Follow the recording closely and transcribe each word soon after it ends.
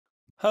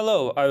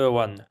Hello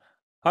everyone,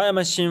 I am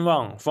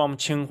Wang from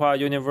Tsinghua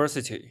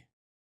University.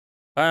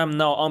 I am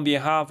now on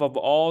behalf of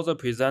all the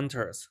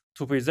presenters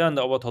to present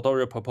our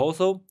tutorial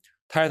proposal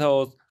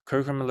titled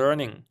Curriculum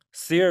Learning,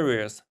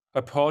 Theories,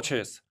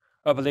 Approaches,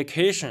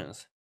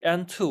 Applications,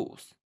 and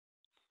Tools.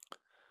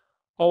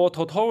 Our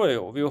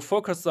tutorial will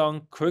focus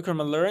on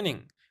curriculum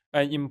learning,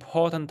 an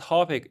important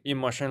topic in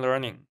machine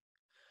learning,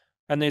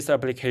 and its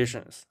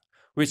applications,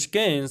 which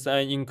gains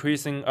an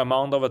increasing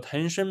amount of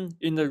attention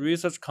in the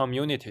research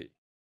community.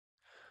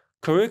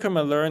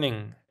 Curriculum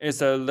learning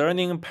is a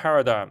learning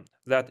paradigm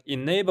that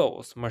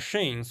enables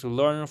machines to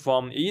learn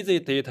from easy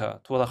data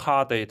to the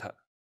hard data,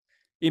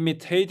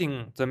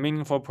 imitating the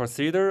meaningful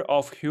procedure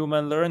of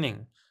human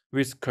learning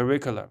with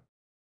curriculum.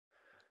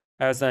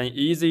 As an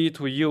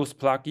easy-to-use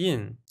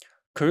plugin,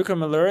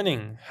 curriculum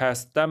learning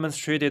has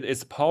demonstrated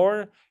its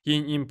power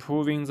in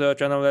improving the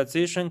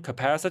generalization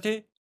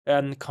capacity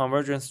and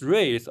convergence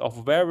rates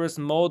of various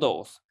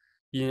models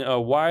in a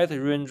wide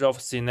range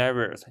of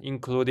scenarios,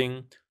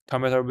 including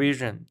computer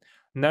vision,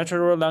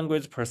 natural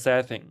language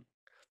processing,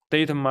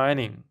 data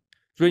mining,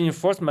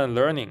 reinforcement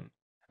learning,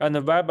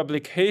 and web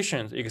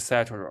applications,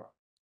 etc.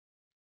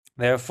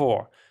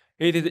 Therefore,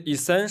 it is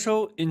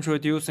essential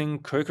introducing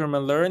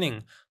curriculum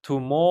learning to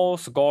more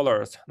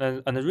scholars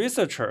and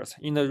researchers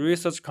in the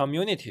research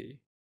community.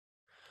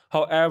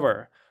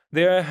 However,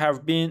 there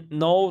have been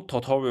no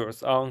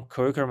tutorials on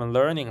curriculum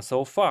learning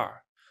so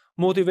far,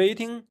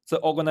 motivating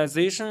the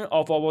organization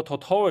of our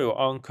tutorial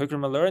on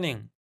curriculum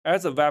learning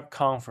as a web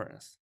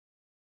conference.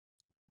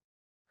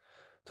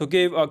 To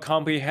give a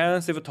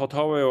comprehensive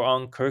tutorial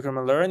on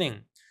curriculum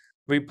learning,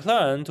 we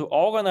plan to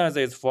organize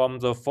it from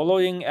the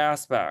following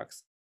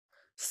aspects: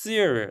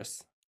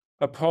 theories,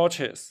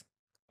 approaches,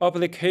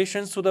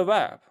 applications to the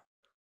web,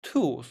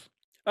 tools,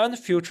 and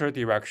future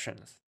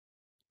directions.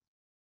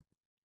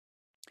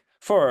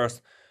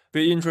 First,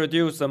 we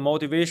introduce the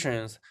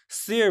motivations,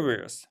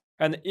 theories,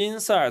 and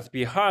insights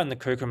behind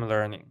curriculum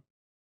learning.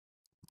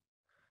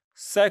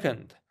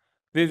 Second,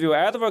 we will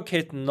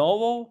advocate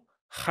novel,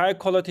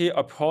 high-quality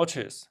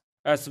approaches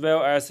as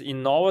well as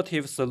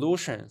innovative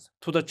solutions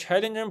to the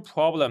challenging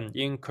problem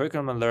in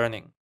curriculum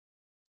learning.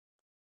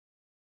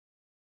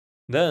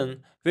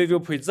 Then, we will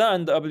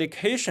present the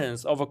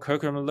applications of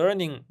curriculum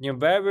learning in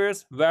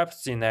various web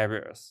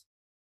scenarios.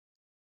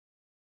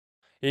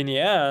 In the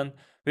end,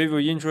 we will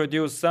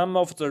introduce some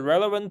of the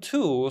relevant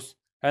tools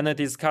and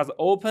discuss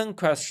open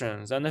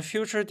questions and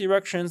future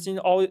directions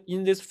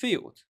in this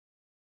field.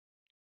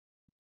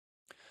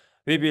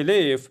 We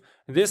believe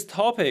this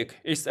topic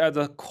is at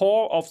the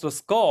core of the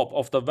scope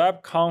of the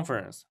web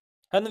conference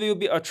and will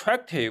be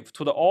attractive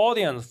to the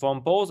audience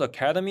from both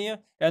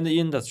academia and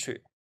industry.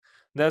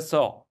 That's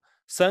all.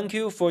 Thank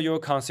you for your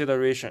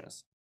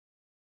considerations.